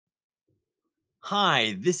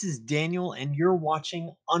Hi, this is Daniel, and you're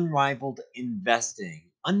watching Unrivaled Investing.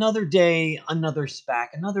 Another day, another SPAC,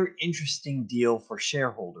 another interesting deal for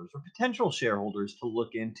shareholders or potential shareholders to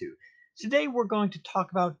look into. Today, we're going to talk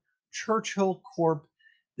about Churchill Corp.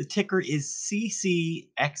 The ticker is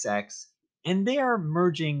CCXX, and they are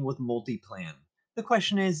merging with MultiPlan. The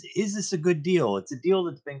question is this a good deal? It's a deal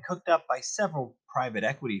that's been cooked up by several private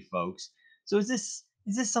equity folks. So is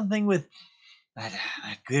this something with that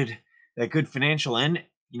good financial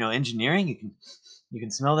engineering? You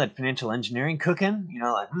can smell that financial engineering cooking.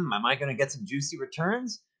 Like, am I going to get some juicy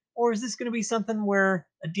returns, or is this going to be something where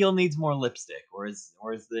a deal needs more lipstick, or as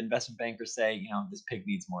the investment bankers say, this pig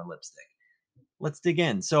needs more lipstick? Let's dig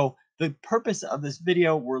in. So the purpose of this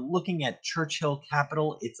video, we're looking at Churchill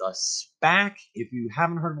Capital. It's a SPAC. If you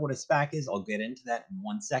haven't heard what a SPAC is, I'll get into that in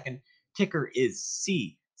 1 second. Ticker is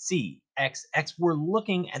CCXX. We're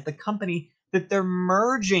looking at the company that they're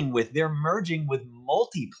merging with. They're merging with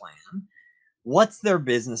MultiPlan. What's their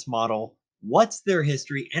business model? What's their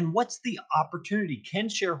history? And what's the opportunity? Can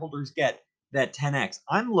shareholders get that 10x?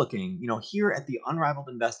 I'm looking, here at the Unrivaled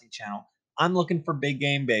Investing channel, I'm looking for big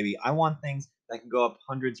game, baby. I want things that can go up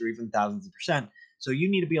hundreds or even thousands of percent. So you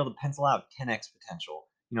need to be able to pencil out 10x potential.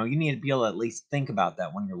 You need to be able to at least think about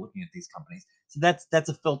that when you're looking at these companies. So that's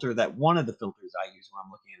a filter, that one of the filters I use when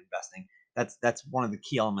I'm looking at investing. That's one of the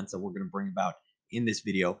key elements that we're going to bring about in this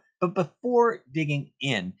video. But before digging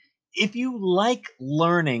in, if you like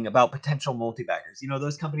learning about potential multi-baggers,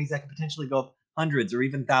 those companies that can potentially go up hundreds or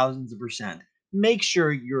even thousands of percent, make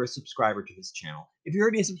sure you're a subscriber to this channel. If you're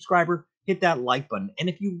already a subscriber, hit that like button. And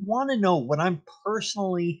if you want to know what I'm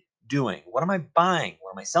personally doing, what am I buying,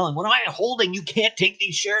 what am I selling, what am I holding, you can't take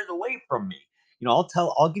these shares away from me.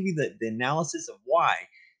 I'll give you the analysis of why.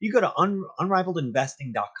 You go to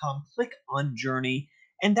unrivaledinvesting.com, click on journey,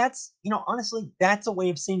 and that's, honestly, that's a way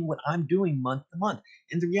of seeing what I'm doing month to month.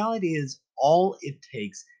 And the reality is, all it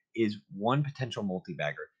takes is one potential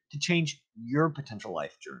multi-bagger to change your potential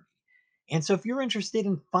life journey. And so if you're interested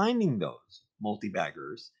in finding those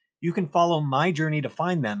multi-baggers, you can follow my journey to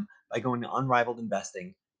find them by going to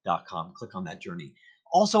unrivaledinvesting.com. Click on that journey.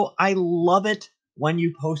 Also, I love it when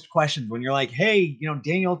you post questions, when you're like, hey,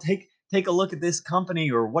 Daniel, take a look at this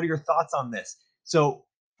company, or what are your thoughts on this? So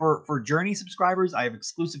for Journey subscribers, I have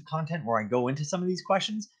exclusive content where I go into some of these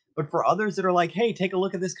questions. But for others that are like, hey, take a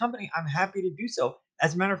look at this company, I'm happy to do so.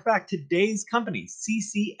 As a matter of fact, today's company,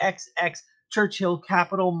 CCXX, Churchill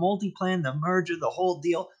Capital, MultiPlan, the merger, the whole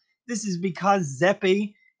deal, this is because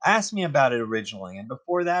Zeppe asked me about it originally. And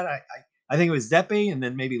before that, I think it was Zeppe, and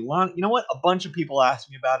then maybe Lon. You know what? A bunch of people asked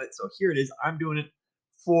me about it. So here it is. I'm doing it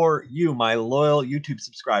for you, my loyal YouTube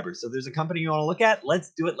subscribers. So there's a company you want to look at.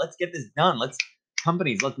 Let's do it. Let's get this done. Let's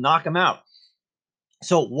knock them out.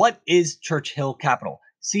 So what is Churchill Capital?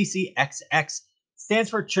 CCXX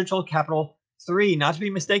stands for Churchill Capital 3, not to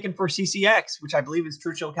be mistaken for CCX, which I believe is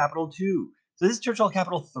Churchill Capital 2. So this is Churchill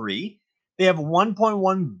Capital 3. They have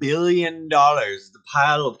 $1.1 billion, the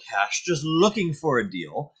pile of cash, just looking for a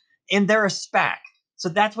deal. And they're a SPAC. So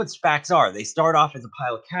that's what SPACs are. They start off as a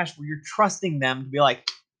pile of cash where you're trusting them to be like,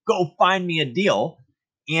 go find me a deal.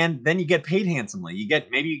 And then you get paid handsomely.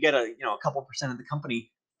 Maybe you get a couple percent of the company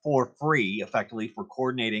for free, effectively, for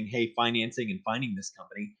coordinating, hey, financing and finding this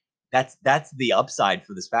company. That's the upside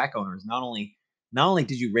for the SPAC owners. Not only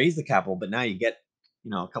did you raise the capital, but now you get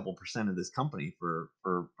a couple percent of this company for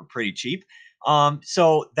pretty cheap.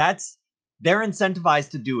 So they're incentivized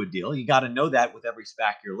to do a deal. You got to know that with every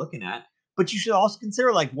SPAC you're looking at. But you should also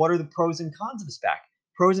consider, like, what are the pros and cons of a SPAC?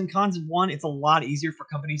 Pros and cons of one, it's a lot easier for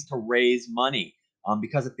companies to raise money.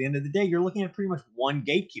 Because at the end of the day, you're looking at pretty much one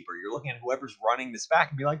gatekeeper. You're looking at whoever's running this SPAC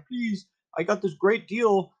and be like, please, I got this great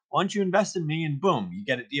deal. Why don't you invest in me? And boom, you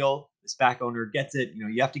get a deal. The SPAC owner gets it.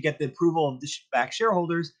 You have to get the approval of the SPAC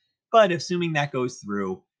shareholders. But assuming that goes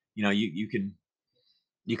through, you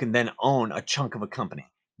can then own a chunk of a company.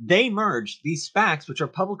 They merge these SPACs, which are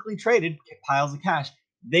publicly traded piles of cash.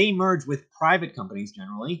 They merge with private companies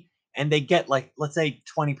generally, and they get, like, let's say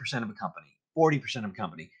 20% of a company, 40% of a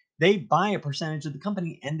company. They buy a percentage of the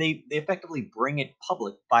company, and they effectively bring it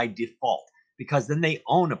public by default, because then they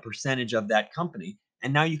own a percentage of that company.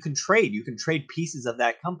 And now you can trade pieces of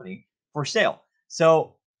that company for sale.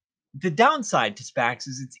 So the downside to SPACs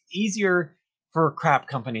is it's easier for crap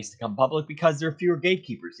companies to come public because there are fewer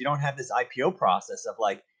gatekeepers. You don't have this IPO process of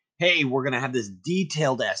like, hey, we're going to have this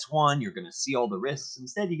detailed S1. You're going to see all the risks.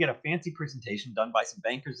 Instead, you get a fancy presentation done by some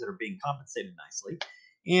bankers that are being compensated nicely.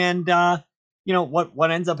 And,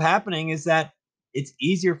 what ends up happening is that it's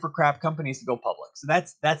easier for crap companies to go public. So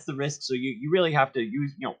that's the risk. So you really have to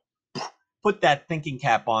use, put that thinking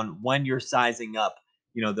cap on when you're sizing up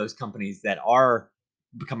those companies that are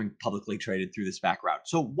becoming publicly traded through the SPAC route.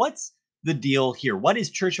 So what's the deal here? What is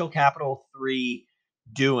Churchill Capital III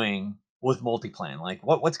doing with MultiPlan? Like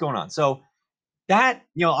what's going on? So that,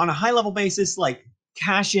 on a high level basis, like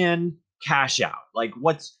cash in, cash out. Like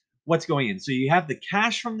what's going in? So you have the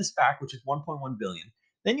cash from the SPAC, which is 1.1 billion.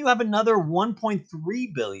 Then you have another 1.3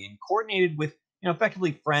 billion coordinated with,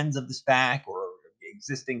 effectively friends of the SPAC or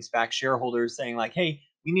existing SPAC shareholders saying like, hey,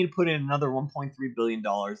 we need to put in another 1.3 billion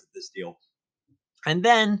dollars at this deal. And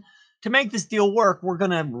then to make this deal work, we're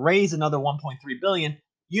going to raise another 1.3 billion.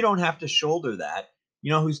 You don't have to shoulder that.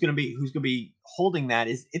 Who's going to be holding that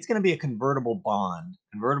is it's going to be a convertible bond,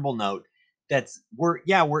 convertible note.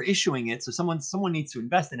 We're issuing it, so someone needs to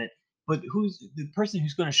invest in it. But who's the person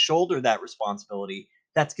who's going to shoulder that responsibility?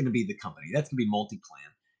 That's going to be the company. That's going to be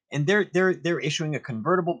MultiPlan, and they're issuing a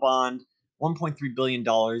convertible bond, 1.3 billion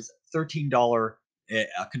dollars, $13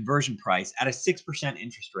 conversion price at a 6%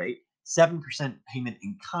 interest rate. 7% payment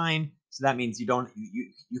in kind. So that means you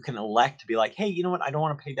can elect to be like, hey, you know what? I don't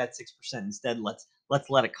want to pay that 6%. Instead, let's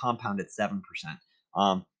let it compound at 7%.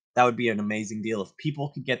 That would be an amazing deal if people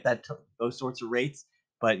could get those sorts of rates.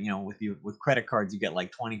 But with credit cards, you get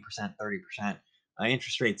like 20%, 30%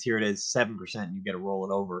 interest rates. Here it is 7%. And you get to roll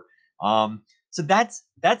it over. So that's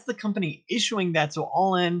the company issuing that. So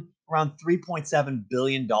all in around $3.7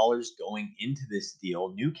 billion going into this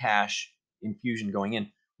deal, new cash infusion going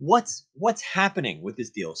in. What's happening with this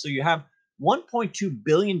deal? So you have $1.2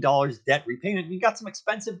 billion debt repayment. And you got some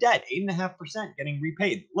expensive debt, 8.5% getting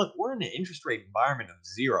repaid. Look, we're in an interest rate environment of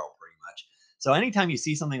zero pretty much. So anytime you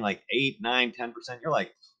see something like 8, 9, 10%, you're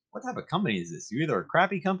like, what type of company is this? You're either a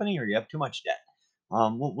crappy company or you have too much debt.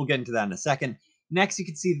 We'll get into that in a second. Next, you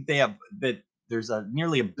can see that there's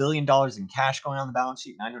nearly $1 billion in cash going on the balance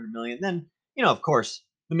sheet, 900 million. Then, of course,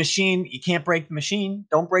 the machine, you can't break the machine.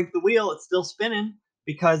 Don't break the wheel. It's still spinning,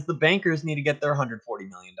 because the bankers need to get their $140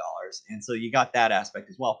 million. And so you got that aspect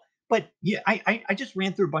as well. But yeah, I just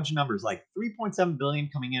ran through a bunch of numbers, like 3.7 billion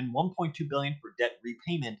coming in, 1.2 billion for debt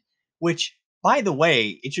repayment, which, by the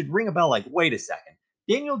way, it should ring a bell like, wait a second.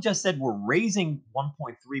 Daniel just said we're raising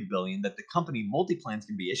 1.3 billion that the company MultiPlan's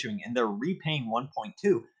can be issuing, and they're repaying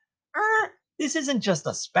 1.2. This isn't just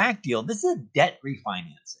a SPAC deal. This is a debt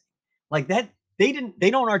refinancing. Like that, they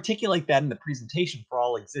don't articulate that in the presentation for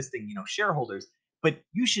all existing, shareholders. But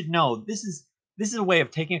you should know this is a way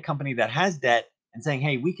of taking a company that has debt and saying,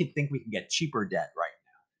 hey, we can get cheaper debt right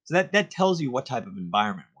now. So that tells you what type of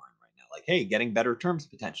environment we're in right now. Like, hey, getting better terms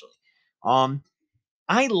potentially.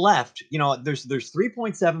 I left, there's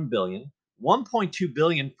 3.7 billion, 1.2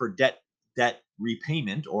 billion for debt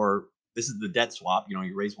repayment, or this is the debt swap. You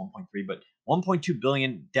raise 1.3, but 1.2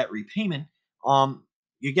 billion debt repayment.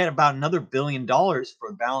 You get about another $1 billion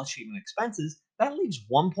for balance sheet and expenses. That leaves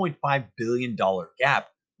 $1.5 billion gap.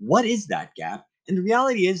 What is that gap? And the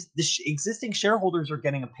reality is the existing shareholders are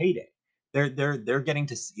getting a payday. They're getting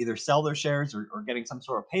to either sell their shares or getting some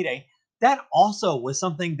sort of payday. That also was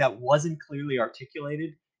something that wasn't clearly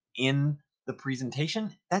articulated in the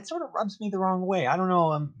presentation. That sort of rubs me the wrong way. I don't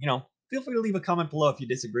know. Feel free to leave a comment below if you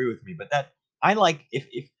disagree with me. But I like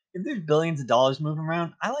if there's billions of dollars moving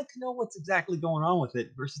around, I like to know what's exactly going on with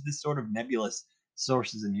it versus this sort of nebulous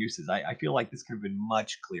sources and uses. I feel like this could have been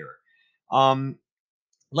much clearer.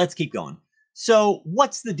 Let's keep going. So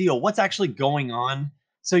what's the deal? What's actually going on?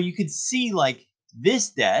 So you could see like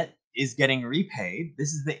this debt is getting repaid. This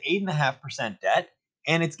is the 8.5% debt,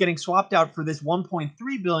 and it's getting swapped out for this 1.3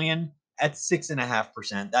 billion at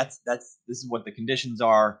 6.5%. This is what the conditions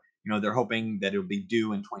are. They're hoping that it'll be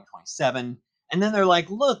due in 2027. And then they're like,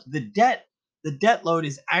 look, the debt load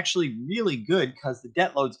is actually really good because the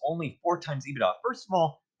debt load's only 4 times EBITDA. First of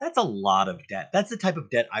all, that's a lot of debt. That's the type of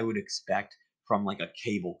debt I would expect from like a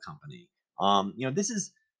cable company. This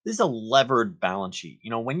is a levered balance sheet.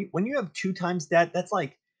 When you have 2 times debt, that's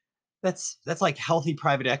like healthy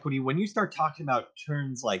private equity. When you start talking about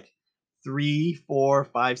returns like 3, 4,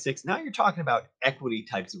 5, 6, now you're talking about equity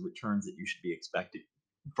types of returns that you should be expecting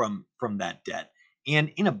from that debt.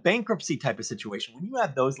 And in a bankruptcy type of situation, when you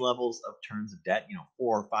have those levels of turns of debt,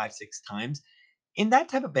 4, 5, 6 times, in that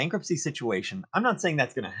type of bankruptcy situation, I'm not saying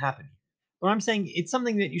that's going to happen, but I'm saying it's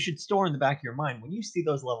something that you should store in the back of your mind when you see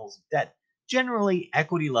those levels of debt. Generally,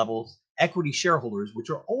 equity shareholders,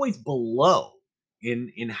 which are always below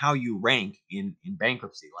in how you rank in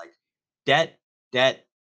bankruptcy, like debt,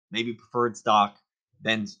 maybe preferred stock,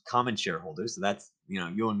 then common shareholders. So that's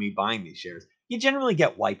you and me buying these shares. You generally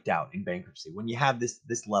get wiped out in bankruptcy when you have this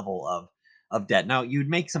level of debt. Now you'd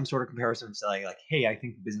make some sort of comparison and say like, hey, I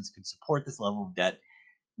think the business could support this level of debt.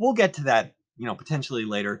 We'll get to that potentially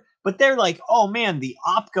later. But they're like, oh man, the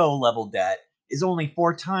opco level debt is only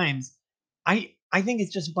 4 times. I think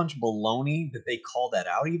it's just a bunch of baloney that they call that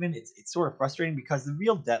out. Even it's sort of frustrating because the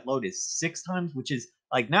real debt load is 6 times, which is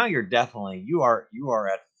like now you're definitely you are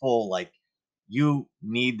at full, like, you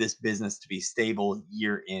need this business to be stable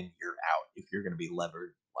year in year out if you're going to be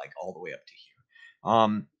levered like all the way up to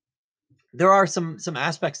here. There are some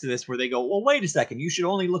aspects to this where they go, well, wait a second, you should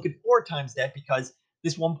only look at 4 times debt because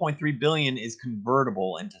this 1.3 billion is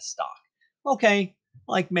convertible into stock. Okay,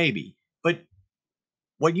 like maybe, but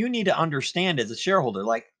what you need to understand as a shareholder,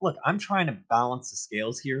 like, look, I'm trying to balance the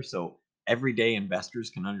scales here so everyday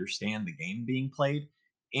investors can understand the game being played.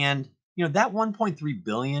 And that 1.3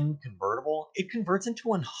 billion convertible, it converts into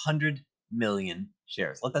 100 million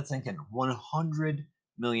shares. Let that sink in. 100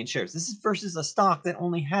 million shares. This is versus a stock that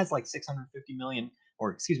only has like 650 million,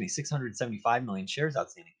 or excuse me, 675 million shares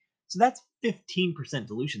outstanding. So that's 15%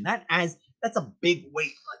 dilution. That's a big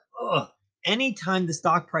weight. Like, ugh. Anytime the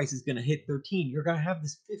stock price is going to hit 13, you're going to have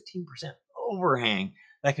this 15% overhang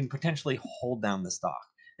that can potentially hold down the stock.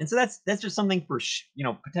 And so that's just something for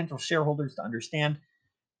potential shareholders to understand.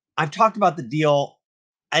 I've talked about the deal.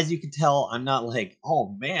 As you can tell, I'm not like,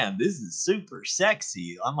 oh man, this is super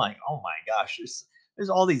sexy. I'm like, oh my gosh, there's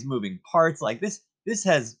all these moving parts. Like this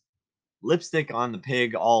has lipstick on the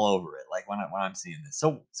pig all over it. Like when I'm seeing this.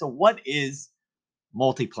 So what is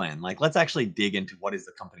MultiPlan? Like, let's actually dig into what is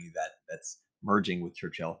the company that's merging with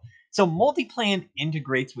Churchill. So MultiPlan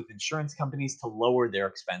integrates with insurance companies to lower their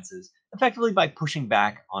expenses, effectively by pushing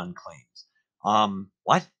back on claims.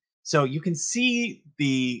 What? So you can see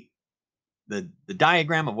the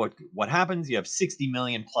diagram of what happens. You have 60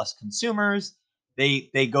 million plus consumers.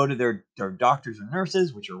 They go to their doctors or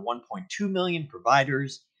nurses, which are 1.2 million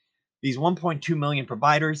providers. These 1.2 million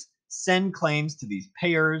providers send claims to these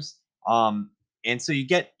payers, and so you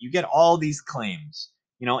get all these claims,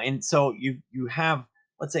 and so you have,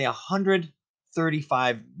 let's say,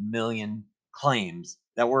 135 million claims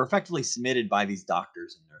that were effectively submitted by these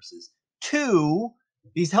doctors and nurses to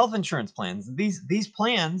these health insurance plans. These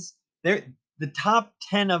plans, they're the top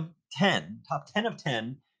 10 of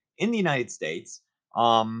 10 in the United States,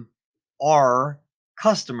 are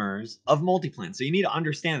customers of MultiPlan. So you need to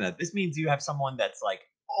understand that. This means you have someone that's like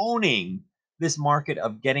owning this market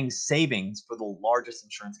of getting savings for the largest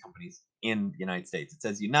insurance companies in the United States. It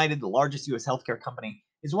says United, the largest US healthcare company,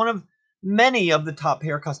 is one of many of the top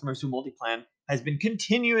payer customers who MultiPlan has been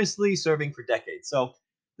continuously serving for decades. So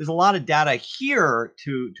there's a lot of data here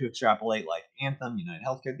to extrapolate, like Anthem, United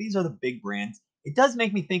Healthcare. These are the big brands. It does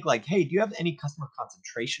make me think like, hey, do you have any customer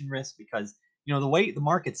concentration risk? Because the way the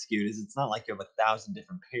market's skewed is it's not like you have 1,000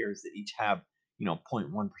 different payers that each have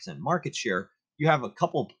 0.1% market share. You have a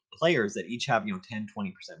couple players that each have 10,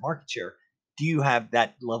 20% market share. Do you have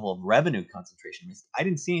that level of revenue concentration risk? I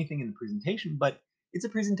didn't see anything in the presentation, but it's a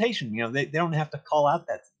presentation. They don't have to call out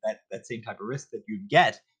that same type of risk that you'd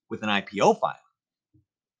get with an IPO file.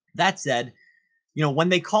 That said, when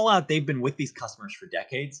they call out they've been with these customers for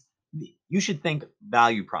decades, you should think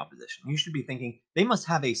value proposition. You should be thinking they must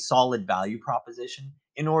have a solid value proposition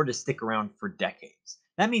in order to stick around for decades.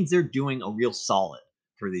 That means they're doing a real solid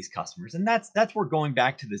for these customers. And that's where going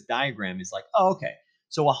back to this diagram is like, oh, okay.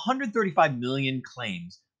 So 135 million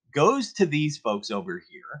claims goes to these folks over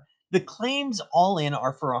here. The claims all in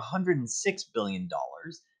are for $106 billion.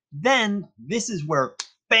 Then this is where,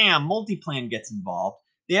 bam, MultiPlan gets involved.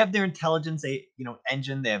 They have their intelligence,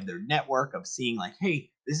 engine. They have their network of seeing like,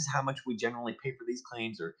 hey, this is how much we generally pay for these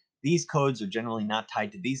claims, or these codes are generally not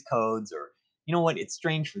tied to these codes, or you know what, it's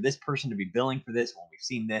strange for this person to be billing for this when we've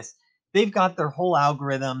seen this. They've got their whole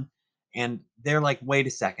algorithm, and they're like, wait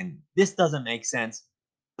a second, this doesn't make sense.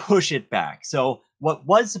 Push it back. So what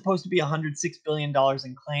was supposed to be $106 billion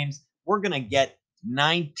in claims, we're going to get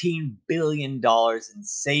 $19 billion in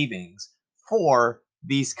savings for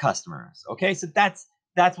these customers. Okay, so that's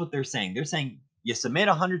what they're saying. They're saying you submit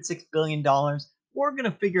 $106 billion. We're going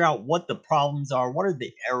to figure out what the problems are. What are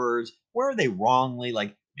the errors? Where are they wrongly?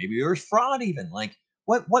 Like maybe there's fraud even. Like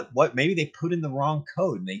what? Maybe they put in the wrong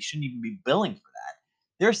code and they shouldn't even be billing for that.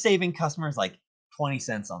 They're saving customers like 20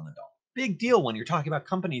 cents on the dollar. Big deal when you're talking about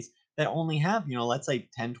companies that only have, let's say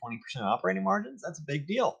 10, 20% operating margins. That's a big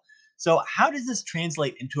deal. So how does this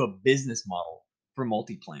translate into a business model for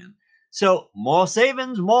MultiPlan? So more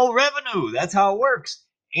savings, more revenue. That's how it works.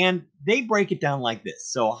 And they break it down like this.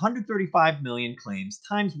 So 135 million claims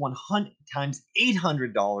times 100 times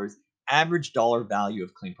 $800 average dollar value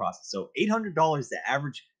of claim process. So $800, the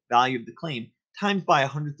average value of the claim, times by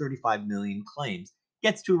 135 million claims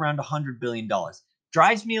gets to around $100 billion.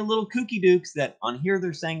 Drives me a little kooky dukes that on here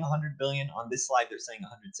they're saying 100 billion, on this slide they're saying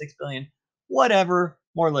 106 billion. Whatever,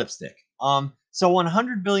 more lipstick. So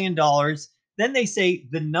 $100 billion Then they say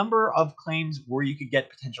the number of claims where you could get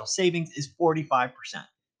potential savings is 45%.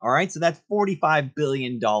 All right, so that's $45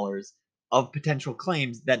 billion of potential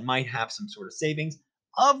claims that might have some sort of savings,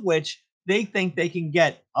 of which they think they can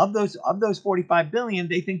get, of those 45 billion,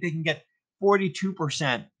 they think they can get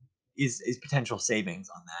 42% is potential savings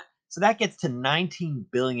on that. So that gets to $19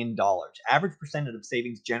 billion. Average percentage of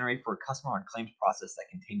savings generated for a customer on claims process that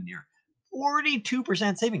contain an error.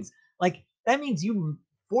 42% savings. Like that means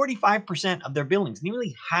 45% of their billings,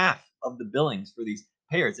 nearly half of the billings for these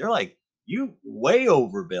payers, they're like, you way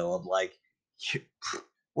overbilled. Like,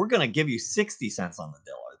 we're gonna give you 60 cents on the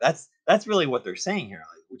dollar. That's really what they're saying here,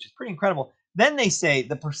 which is pretty incredible. Then they say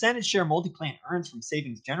the percentage share MultiPlan earns from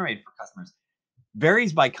savings generated for customers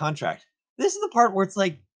varies by contract. This is the part where it's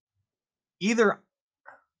like, either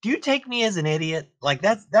do you take me as an idiot? Like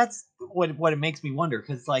that's what it makes me wonder,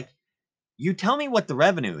 because like, you tell me what the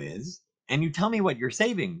revenue is and you tell me what your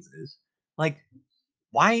savings is. Like,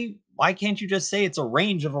 why can't you just say it's a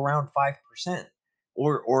range of around 5%?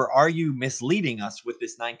 Or are you misleading us with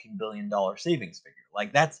this $19 billion savings figure?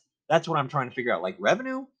 Like that's what I'm trying to figure out. Like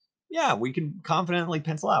revenue, yeah, we can confidently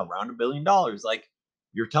pencil out around $1 billion. Like,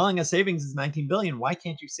 you're telling us savings is 19 billion. Why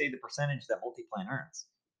can't you say the percentage that MultiPlan earns?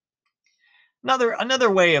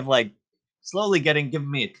 Another way of like slowly giving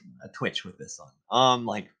me a twitch with this one.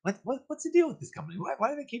 Like what's the deal with this company? Why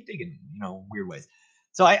do they keep digging, weird ways?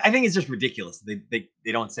 So I think it's just ridiculous.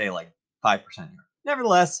 They don't say like 5% here.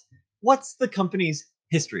 Nevertheless, what's the company's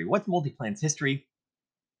history? What's MultiPlan's history?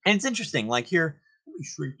 And it's interesting. Like here, let me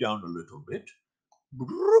shrink down a little bit.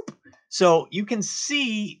 So you can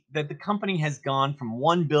see that the company has gone from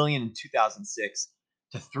 1 billion in 2006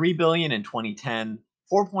 to 3 billion in 2010,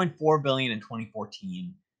 4.4 billion in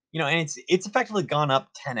 2014. And it's effectively gone up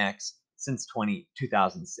 10x since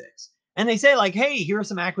 2006. And they say like, hey, here are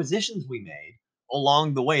some acquisitions we made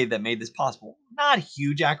along the way that made this possible. Not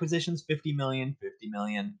huge acquisitions, 50 million, 50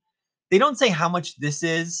 million. They don't say how much this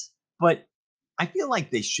is, but I feel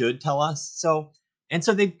like they should tell us. So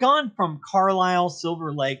they've gone from Carlyle,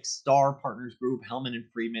 Silver Lake, Star Partners Group, Hellman and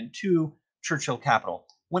Friedman to Churchill Capital.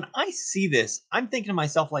 When I see this, I'm thinking to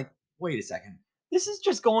myself like, wait a second. This is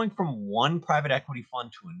just going from one private equity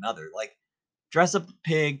fund to another. Like, dress up a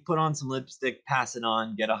pig, put on some lipstick, pass it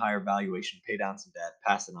on, get a higher valuation, pay down some debt,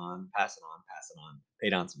 pass it on, pass it on, pass it on, pay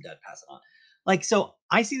down some debt, pass it on. Like, so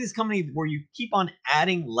I see this company where you keep on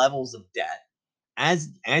adding levels of debt as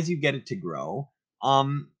you get it to grow.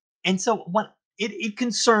 And so what it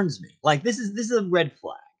concerns me. Like, this is a red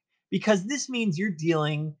flag, because this means you're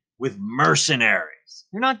dealing with mercenaries.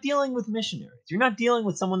 You're not dealing with missionaries. You're not dealing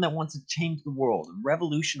with someone that wants to change the world and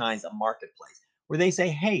revolutionize a marketplace, where they say,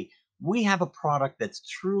 hey, we have a product that's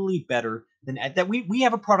truly better than that. We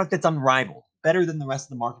have a product that's unrivaled, better than the rest of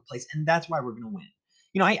the marketplace, and that's why we're going to win.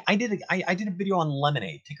 I did a video on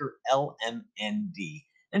Lemonade, ticker LMND,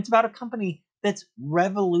 and it's about a company that's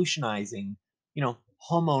revolutionizing,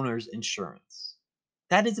 homeowners insurance.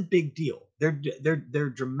 That is a big deal. They're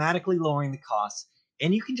dramatically lowering the costs,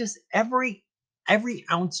 and you can just every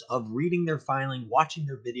ounce of reading their filing, watching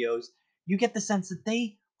their videos, you get the sense that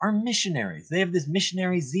they are missionaries. They have this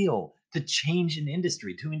missionary zeal to change an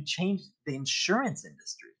industry, to change the insurance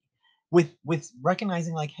industry, with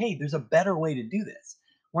recognizing like, hey, there's a better way to do this.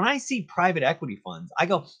 When I see private equity funds, I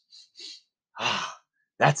go,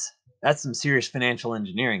 that's some serious financial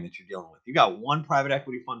engineering that you're dealing with. You got one private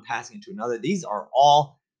equity fund passing into another. These are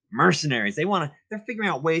all mercenaries. They're figuring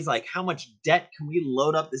out ways like, how much debt can we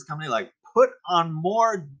load up this company? Like, put on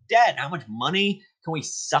more debt. How much money can we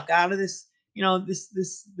suck out of this,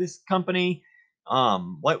 this company?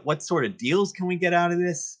 What sort of deals can we get out of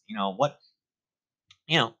this?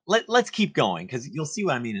 Let's keep going, because you'll see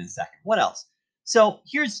what I mean in a second. What else? So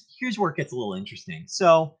here's where it gets a little interesting.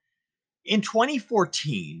 So in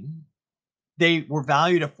 2014, they were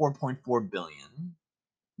valued at 4.4 billion,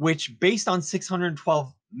 which based on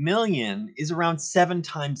 612 million is around 7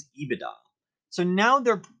 times EBITDA. So now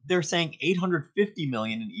they're saying 850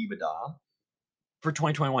 million in EBITDA for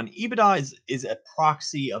 2021. EBITDA is a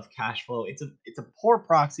proxy of cash flow. It's a poor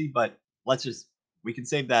proxy, but we can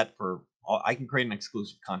save that for. I can create an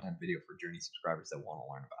exclusive content video for Journey subscribers that want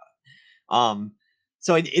to learn about it.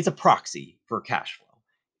 So it's a proxy for cash flow.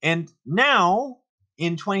 And now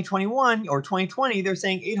in 2021 or 2020, they're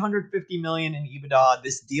saying 850 million in EBITDA.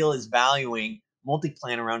 This deal is valuing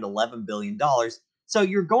MultiPlan around $11 billion. So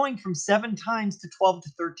you're going from 7 times to 12 to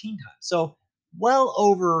 13 times. So well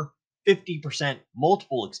over 50%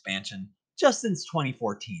 multiple expansion just since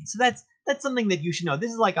 2014. So that's something that you should know.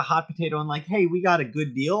 This is like a hot potato, and like, hey, we got a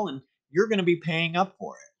good deal and you're going to be paying up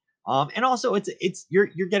for it. And also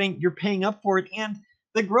you're paying up for it, and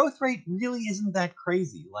the growth rate really isn't that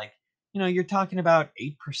crazy. Like, you're talking about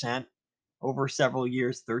 8% over several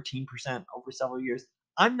years, 13% over several years.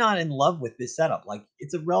 I'm not in love with this setup. Like,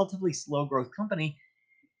 it's a relatively slow growth company.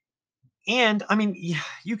 And I mean,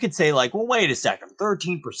 you could say, like, well, wait a second,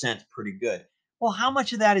 13% is pretty good. Well, how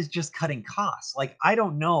much of that is just cutting costs? Like, I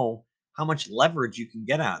don't know how much leverage you can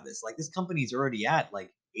get out of this. Like, this company's already at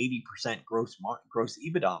like 80% gross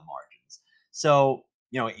EBITDA margins. So,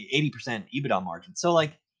 80% EBITDA margin. So,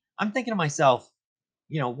 like, I'm thinking to myself,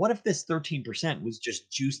 what if this 13% was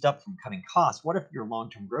just juiced up from cutting costs? What if your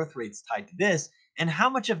long-term growth rate's tied to this? And how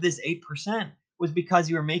much of this 8% was because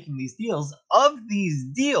you were making these deals? Of these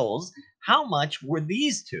deals, how much were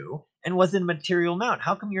these two? And was it a material amount?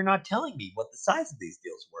 How come you're not telling me what the size of these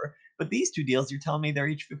deals were? But these two deals, you're telling me they're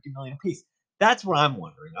each 50 million apiece. That's what I'm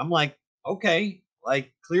wondering. I'm like, okay,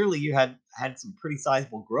 like clearly you had some pretty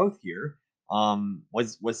sizable growth here.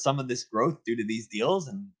 Was some of this growth due to these deals?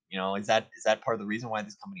 And is that part of the reason why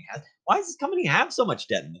does this company have so much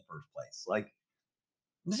debt in the first place? Like,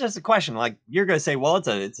 this is just a question. Like, you're going to say, well, it's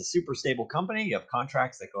a super stable company. You have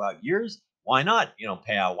contracts that go out years. Why not,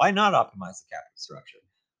 pay out? Why not optimize the capital structure?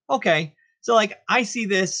 Okay. So like, I see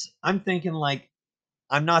this, I'm thinking like,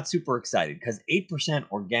 I'm not super excited because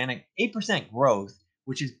 8% organic, 8% growth,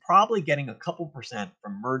 which is probably getting a couple percent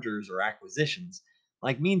from mergers or acquisitions,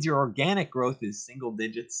 like means your organic growth is single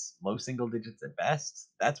digits, low single digits at best.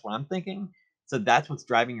 That's what I'm thinking. So that's what's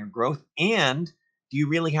driving your growth. And do you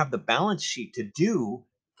really have the balance sheet to do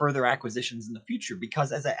further acquisitions in the future?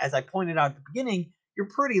 Because as I pointed out at the beginning, you're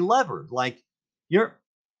pretty levered. Like, you're,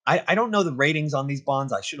 I don't know the ratings on these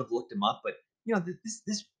bonds. I should have looked them up, but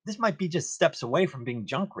this might be just steps away from being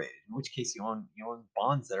junk rated, in which case you own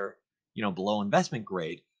bonds that are below investment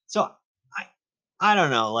grade. So I I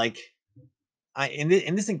don't know, like, in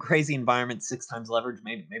this crazy environment, 6 times leverage,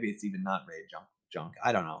 maybe it's even not rated junk.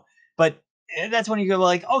 I don't know, but that's when you go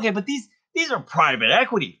like, okay, but these are private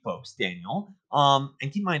equity folks, Daniel. And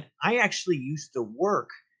keep in mind, I actually used to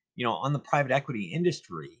work, on the private equity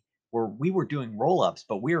industry where we were doing roll ups,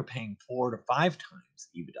 but we were paying 4 to 5 times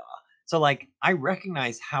EBITDA. So like, I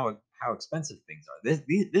recognize how expensive things are.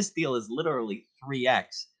 This deal is literally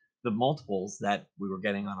 3x the multiples that we were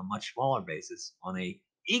getting on a much smaller basis on a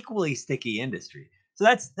equally sticky industry. So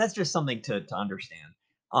that's just something to understand.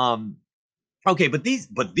 Um, okay, but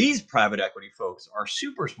these private equity folks are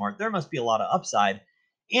super smart. There must be a lot of upside,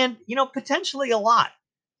 and potentially a lot.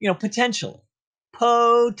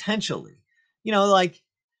 Potentially. Like,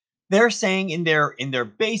 they're saying in their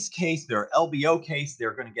base case, their LBO case,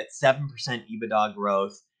 they're going to get 7% EBITDA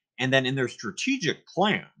growth, and then in their strategic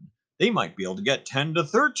plan, they might be able to get 10 to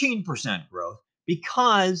 13% growth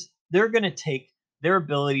because they're going to take their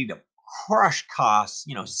ability to crush costs,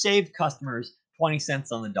 save customers 20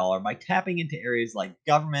 cents on the dollar by tapping into areas like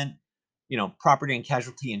government, property and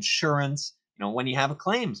casualty insurance. When you have a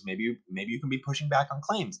claims, maybe you can be pushing back on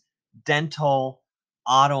claims, dental,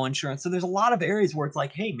 auto insurance. So there's a lot of areas where it's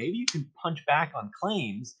like, hey, maybe you can punch back on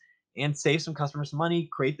claims and save some customers some money,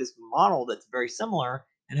 create this model that's very similar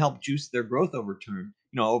and help juice their growth over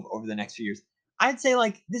the next few years. I'd say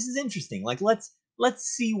like this is interesting. Like, let's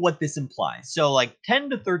see what this implies. So like 10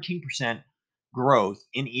 to 13% growth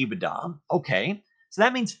in EBITDA. Okay. So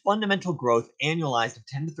that means fundamental growth annualized of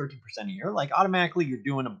 10 to 13% a year. Like, automatically you're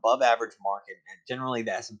doing above average market, and generally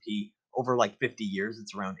the S&P over like 50 years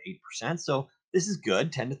it's around 8%. So this is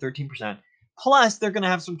good, 10 to 13%. Plus, they're going to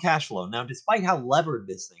have some cash flow. Now, despite how levered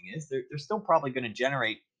this thing is, they're still probably going to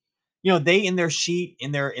generate, they in their sheet,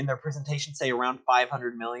 in their presentation, say around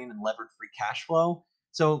 500 million in levered free cash flow.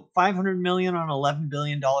 So 500 million on $11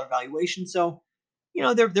 billion valuation. So,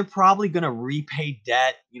 they're probably going to repay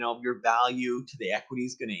debt. Your value to the equity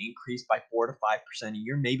is going to increase by 4 to 5% a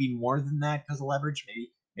year, maybe more than that because of leverage,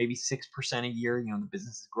 maybe 6% a year. The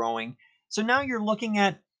business is growing. So now you're looking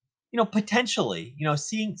at, potentially,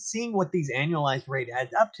 seeing what these annualized rate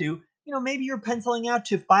adds up to. Maybe you're penciling out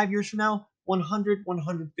to 5 years from now, 150%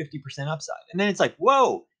 upside. And then it's like,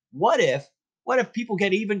 whoa, what if people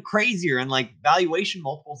get even crazier and like valuation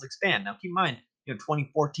multiples expand? Now keep in mind,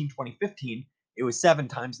 2014, 2015, it was 7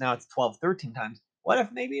 times. Now it's 12, 13 times. What if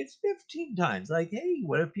maybe it's 15 times? Like, hey,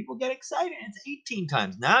 what if people get excited and it's 18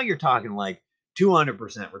 times? Now you're talking like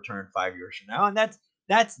 200% return 5 years from now. And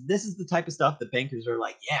this is the type of stuff that bankers are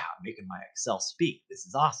like, yeah, making my Excel speak. This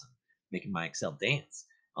is awesome. Making my Excel dance.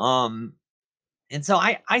 And so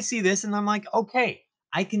I see this and I'm like, okay,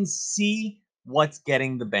 I can see what's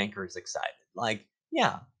getting the bankers excited. Like,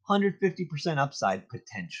 yeah, 150% upside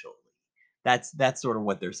potentially. That's sort of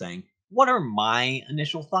what they're saying. What are my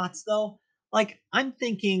initial thoughts though? Like, I'm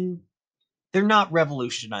thinking they're not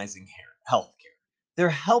revolutionizing healthcare. They're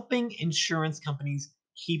helping insurance companies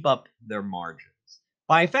keep up their margins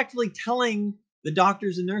by effectively telling the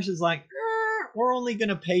doctors and nurses, like, we're only going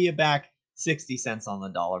to pay you back 60 cents on the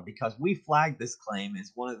dollar because we flagged this claim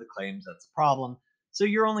as one of the claims that's a problem. So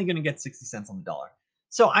you're only going to get 60 cents on the dollar.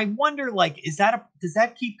 So I wonder, like, does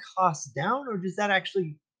that keep costs down, or does that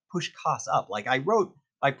actually push costs up? Like, I wrote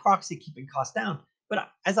by proxy keeping costs down, but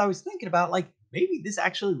as I was thinking about, like, maybe this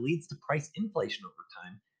actually leads to price inflation over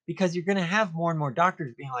time, because you're going to have more and more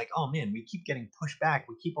doctors being like, oh man, we keep getting pushed back.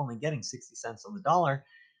 We keep only getting 60 cents on the dollar.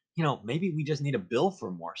 Maybe we just need a bill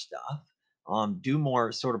for more stuff, do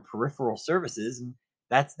more sort of peripheral services. And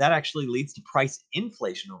that actually leads to price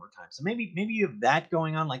inflation over time. So maybe you have that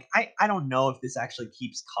going on. Like, I don't know if this actually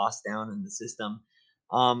keeps costs down in the system.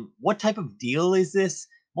 What type of deal is this?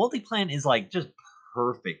 MultiPlan is like just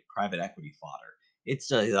perfect private equity fodder.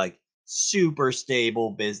 It's like super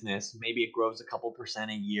stable business. Maybe it grows a couple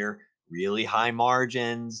percent a year, really high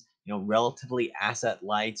margins, relatively asset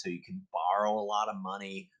light, so you can borrow a lot of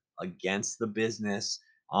money against the business,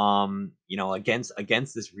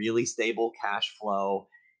 against this really stable cash flow.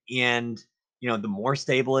 And the more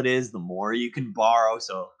stable it is, the more you can borrow.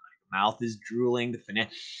 So mouth is drooling,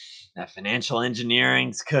 that financial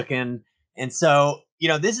engineering's cooking. And so,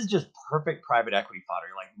 this is just perfect private equity fodder,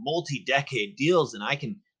 like multi-decade deals. And I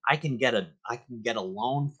can get a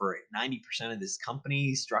loan for 90% of this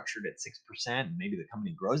company structured at 6%, and maybe the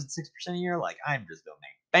company grows at 6% a year. Like, I'm just going to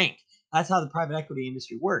make bank. That's how the private equity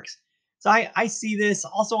industry works. So I see this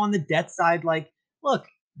also on the debt side. Like, look,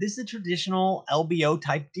 this is a traditional LBO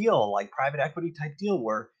type deal, like private equity type deal,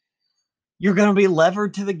 where you're going to be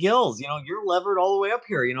levered to the gills. You're levered all the way up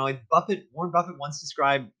here. Warren Buffett once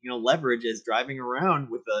described, leverage as driving around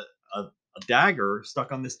with a dagger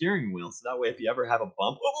stuck on the steering wheel. So that way, if you ever have a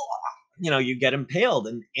bump, you get impaled.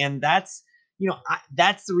 And that's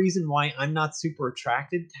the reason why I'm not super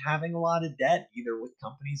attracted to having a lot of debt, either with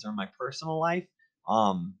companies or my personal life.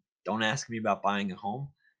 Um, don't ask me about buying a home.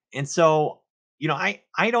 And so,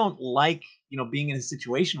 I don't like, being in a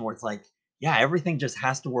situation where it's like, yeah, everything just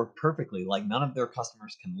has to work perfectly. Like, none of their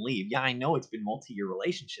customers can leave. Yeah, I know it's been multi-year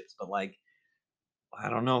relationships, but like, I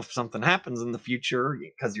don't know if something happens in the future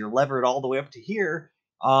because you're levered all the way up to here.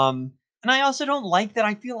 And I also don't like that.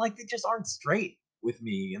 I feel like they just aren't straight with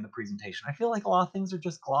me in the presentation. I feel like a lot of things are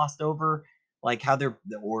just glossed over, like how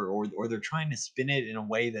or they're trying to spin it in a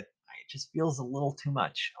way that it just feels a little too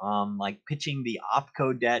much. Like pitching the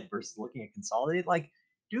opco debt versus looking at consolidated. Like,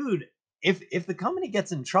 dude, if the company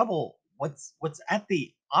gets in trouble, what's at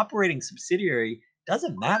the operating subsidiary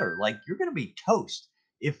doesn't matter. Like, you're going to be toast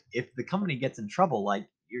if the company gets in trouble. Like,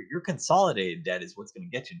 your consolidated debt is what's going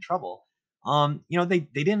to get you in trouble. They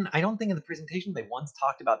didn't. I don't think in the presentation they once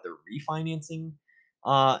talked about their refinancing,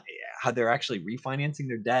 uh, how they're actually refinancing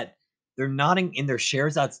their debt. They're not in their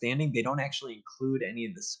shares outstanding. They don't actually include any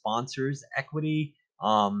of the sponsors' equity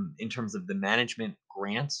in terms of the management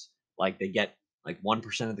grants. Like, they get like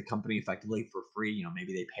 1% of the company effectively for free.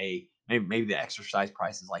 Maybe they pay. Maybe the exercise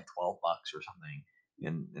price is like $12 or something,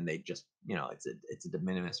 and they just, it's a de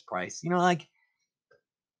minimis price. Like,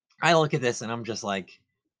 I look at this and I'm just like,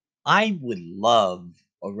 I would love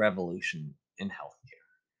a revolution in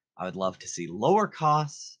healthcare. I would love to see lower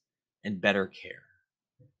costs and better care,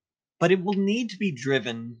 but it will need to be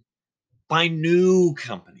driven by new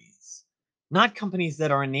companies, not companies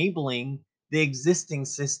that are enabling the existing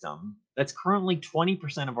system that's currently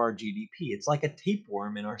 20% of our GDP. It's like a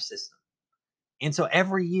tapeworm in our system. And so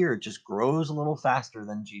every year it just grows a little faster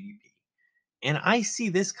than GDP. And I see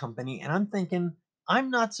this company and I'm thinking, I'm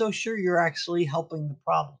not so sure you're actually helping the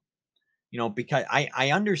problem. Because I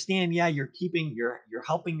understand, yeah, you're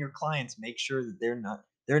helping your clients make sure that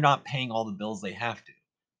they're not paying all the bills they have to.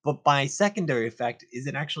 But by secondary effect, is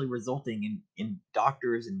it actually resulting in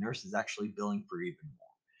doctors and nurses actually billing for even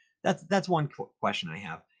more? That's one question I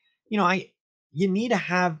have. I You need to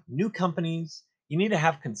have new companies. You need to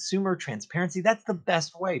have consumer transparency. That's the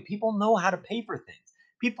best way. People know how to pay for things.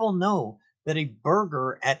 People know that a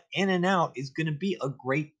burger at In and Out is going to be a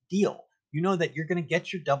great deal. You know that you're going to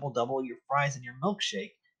get your double double, your fries, and your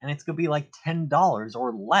milkshake, and it's going to be like $10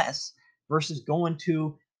 or less versus going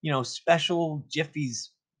to special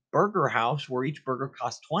Jiffy's Burger House where each burger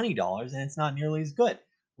costs $20 and it's not nearly as good.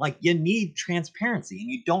 Like, you need transparency, and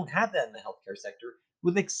you don't have that in the healthcare sector,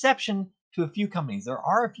 with exception to a few companies. There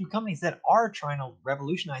are a few companies that are trying to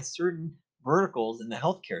revolutionize certain verticals in the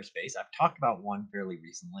healthcare space. I've talked about one fairly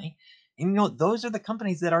recently, and those are the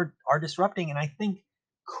companies that are disrupting, and I think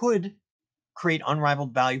could create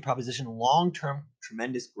unrivaled value proposition, long term,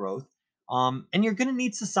 tremendous growth. And you're going to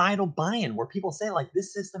need societal buy in where people say, like,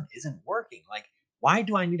 this system isn't working. Like, Why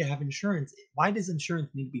do I need to have insurance? Why does insurance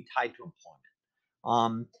need to be tied to employment?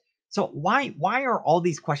 Um, so why are all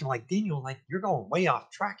these questions like Daniel, like you're going way off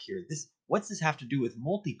track here. What's this have to do with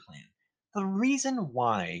MultiPlan? The reason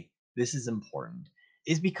why this is important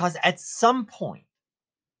is because at some point,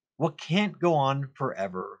 what can't go on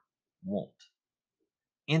forever won't.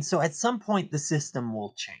 And so at some point, the system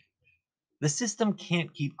will change. The system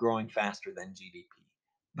can't keep growing faster than GDP,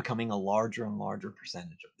 becoming a larger and larger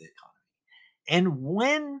percentage of the economy. And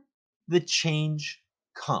when the change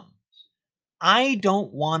comes, I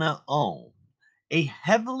don't want to own a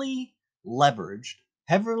heavily leveraged,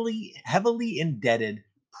 heavily indebted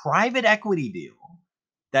private equity deal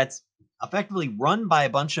that's effectively run by a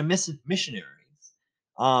bunch of missionaries.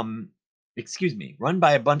 Um, excuse me, run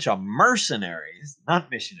by a bunch of mercenaries,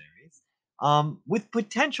 not missionaries, with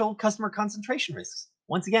potential customer concentration risks.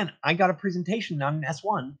 Once again, I got a presentation on an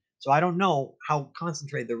S1, so I don't know how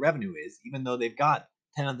concentrated their revenue is, even though they've got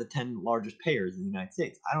 10 of the 10 largest payers in the United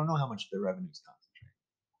States. I don't know how much their revenue is concentrated.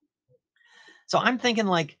 So I'm thinking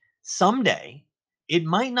like someday, it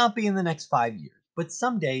might not be in the next 5 years, but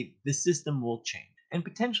someday the system will change and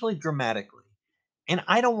potentially dramatically. And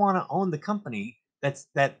I don't want to own the company that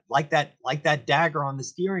dagger on the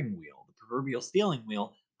steering wheel, the proverbial steering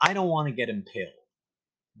wheel. I don't want to get impaled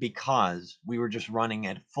because we were just running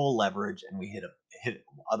at full leverage and we hit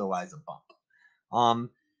otherwise a bump.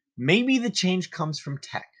 Um, Maybe the change comes from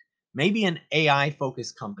tech. Maybe an AI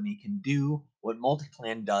focused company can do what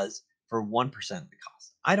MultiPlan does for 1% of the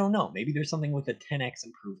cost. I don't know. Maybe there's something with a 10x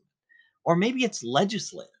improvement. Or maybe it's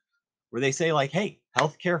legislative where they say like, "Hey,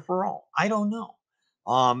 healthcare for all." I don't know.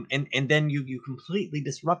 And then you completely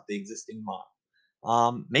disrupt the existing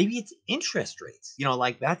model. Maybe it's interest rates.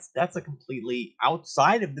 Like that's a completely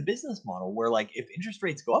outside of the business model where like if interest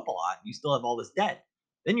rates go up a lot and you still have all this debt,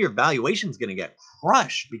 then your valuation is going to get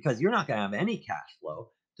crushed because you're not going to have any cash flow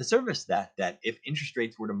to service that debt if interest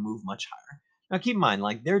rates were to move much higher. Now keep in mind,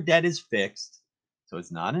 like their debt is fixed, so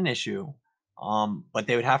it's not an issue. But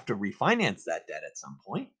they would have to refinance that debt at some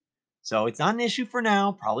point. So it's not an issue for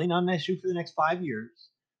now, probably not an issue for the next 5 years.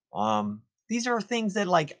 These are things that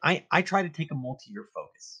like I try to take a multi-year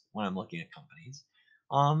focus when I'm looking at companies.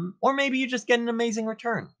 Or maybe you just get an amazing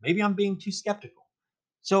return. Maybe I'm being too skeptical.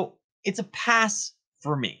 So it's a pass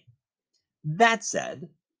for me. That said,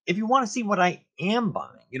 if you want to see what I am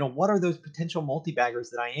buying, what are those potential multi-baggers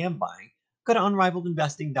that I am buying, go to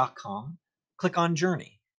unrivaledinvesting.com, click on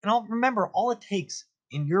journey. And remember, all it takes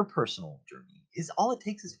in your personal journey is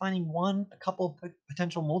finding a couple of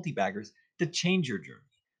potential multi-baggers to change your journey.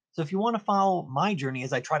 So if you want to follow my journey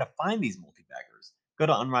as I try to find these multi-baggers, go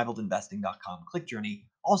to unrivaledinvesting.com, click journey.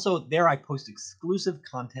 Also, there I post exclusive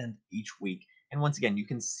content each week. And once again, you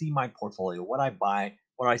can see my portfolio, what I buy,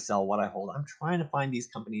 what I sell, what I hold. I'm trying to find these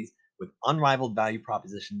companies with unrivaled value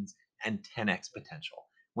propositions and 10x potential.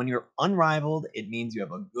 When you're unrivaled, it means you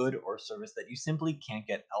have a good or service that you simply can't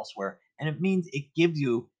get elsewhere. And it means it gives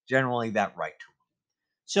you generally that right to win.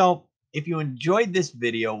 So if you enjoyed this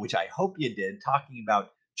video, which I hope you did, talking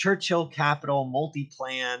about Churchill Capital,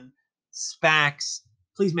 MultiPlan, SPACs,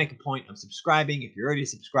 please make a point of subscribing. If you're already a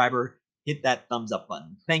subscriber, hit that thumbs up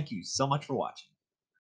button. Thank you so much for watching.